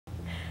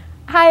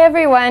Hi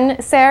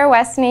everyone, Sarah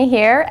Westney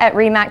here at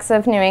RE/MAX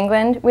of New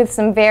England with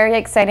some very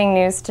exciting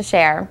news to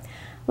share.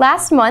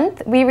 Last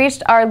month, we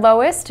reached our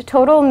lowest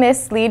total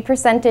missed lead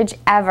percentage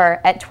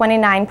ever at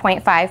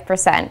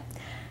 29.5%.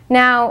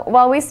 Now,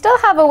 while we still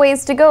have a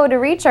ways to go to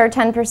reach our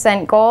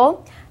 10%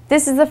 goal,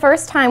 this is the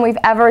first time we've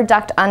ever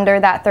ducked under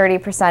that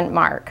 30%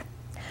 mark.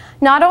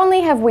 Not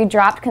only have we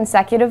dropped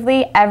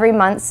consecutively every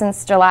month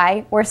since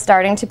July, we're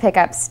starting to pick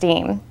up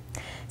steam.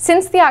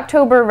 Since the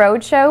October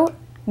roadshow,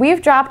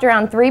 we've dropped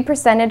around 3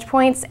 percentage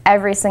points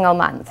every single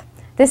month.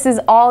 This is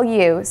all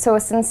you, so a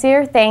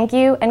sincere thank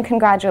you and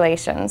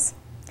congratulations.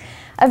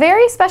 A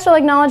very special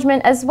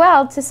acknowledgement as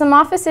well to some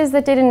offices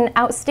that did an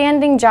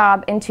outstanding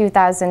job in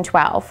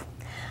 2012.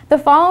 The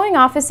following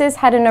offices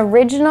had an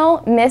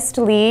original missed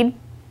lead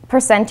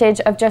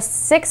percentage of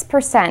just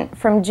 6%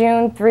 from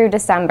June through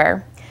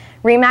December.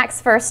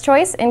 RE/MAX First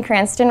Choice in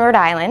Cranston, Rhode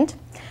Island,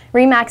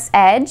 RE/MAX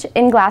Edge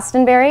in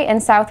Glastonbury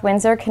and South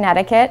Windsor,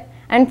 Connecticut,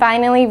 and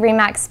finally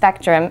RE/MAX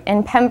Spectrum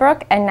in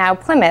Pembroke and now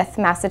Plymouth,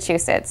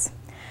 Massachusetts.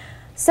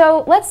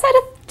 So let's set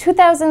a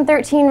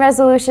 2013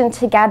 resolution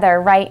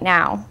together right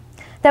now,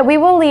 that we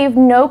will leave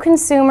no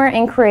consumer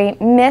inquiry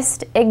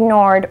missed,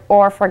 ignored,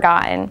 or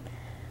forgotten.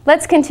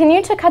 Let's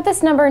continue to cut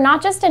this number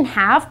not just in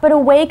half, but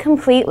away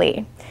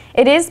completely.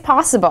 It is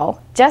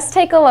possible. Just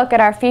take a look at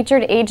our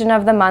featured Agent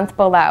of the Month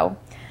below.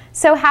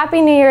 So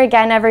Happy New Year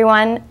again,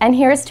 everyone, and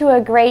here's to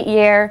a great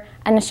year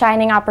and a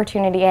shining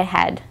opportunity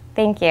ahead.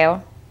 Thank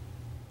you.